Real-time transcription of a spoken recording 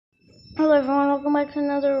Hello everyone, welcome back to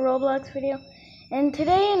another Roblox video. And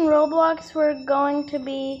today in Roblox we're going to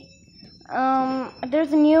be,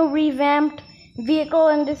 there's a new revamped vehicle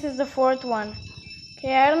and this is the fourth one.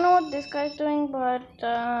 Okay, I don't know what this guy's doing, but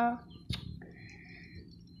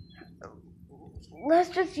let's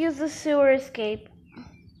just use the sewer escape.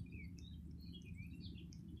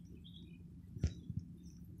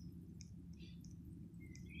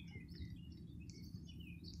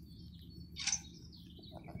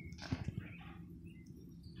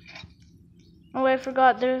 Oh, I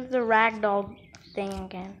forgot, there's the ragdoll thing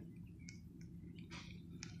again.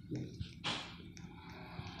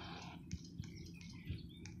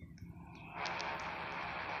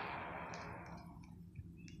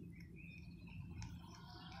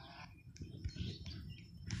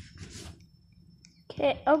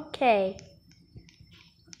 Okay.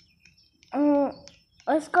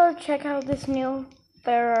 Let's go check out this new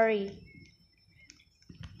Ferrari.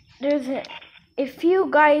 If you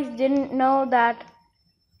guys didn't know that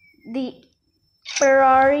the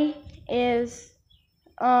Ferrari is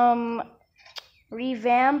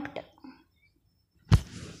revamped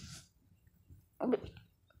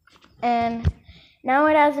and now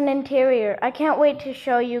it has an interior. I can't wait to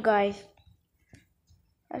show you guys.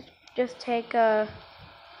 Let's just take a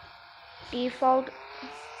default.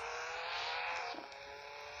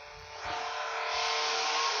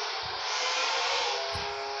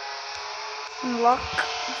 Unlock.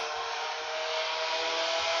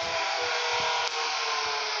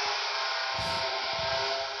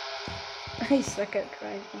 I suck at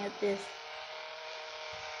driving at this.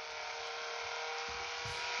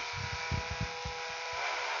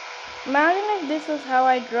 Imagine if this was how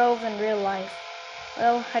I drove in real life.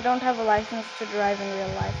 Well, I don't have a license to drive in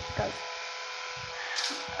real life because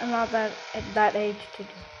I'm not at that age to do.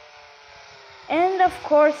 And of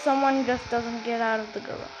course, someone just doesn't get out of the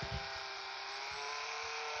garage.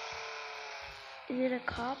 Is it a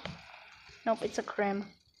cop? Nope, it's a crim.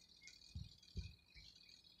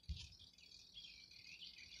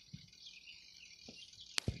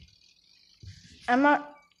 I'm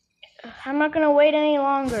not gonna wait any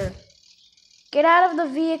longer. Get out of the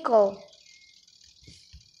vehicle.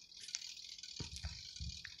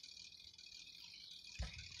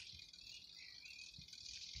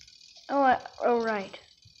 Oh right.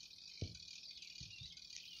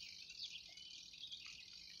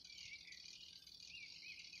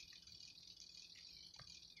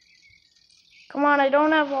 Come on, I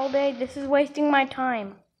don't have all day. This is wasting my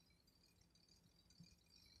time.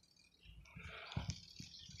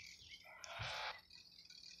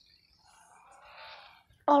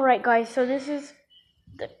 Alright guys, so this is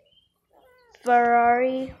the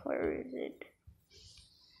Ferrari. Where is it?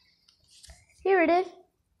 Here it is.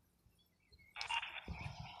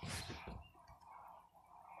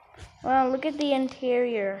 Wow, look at the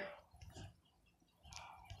interior.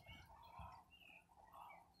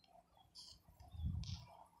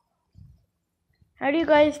 How do you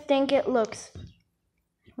guys think it looks?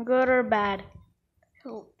 Good or bad?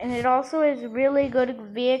 And it also is a really good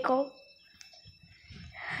vehicle.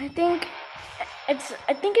 I think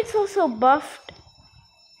it's also buffed.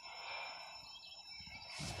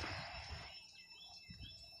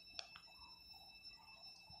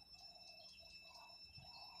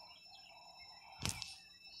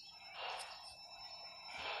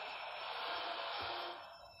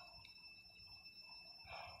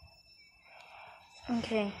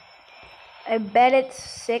 Okay. I bet it's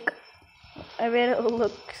sick. I bet it will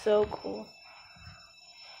look so cool.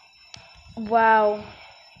 Wow.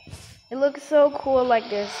 It looks so cool like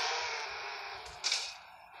this.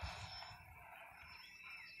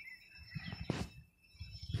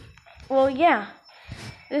 Well, yeah.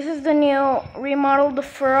 This is the new remodeled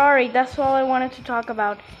Ferrari. That's all I wanted to talk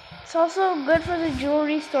about. It's also good for the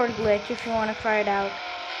jewelry store glitch if you want to try it out.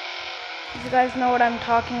 If you guys know what I'm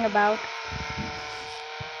talking about.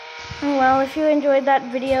 Well, if you enjoyed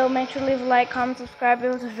that video, make sure to leave a like, comment, subscribe. It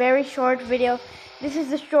was a very short video. This is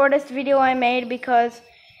the shortest video I made because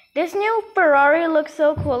this new Ferrari looks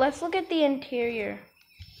so cool. Let's look at the interior.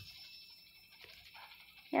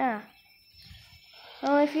 Yeah.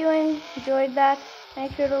 Well, if you enjoyed that,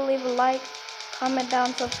 make sure to leave a like, comment down,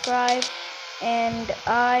 subscribe, and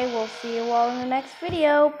I will see you all in the next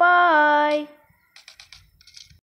video. Bye!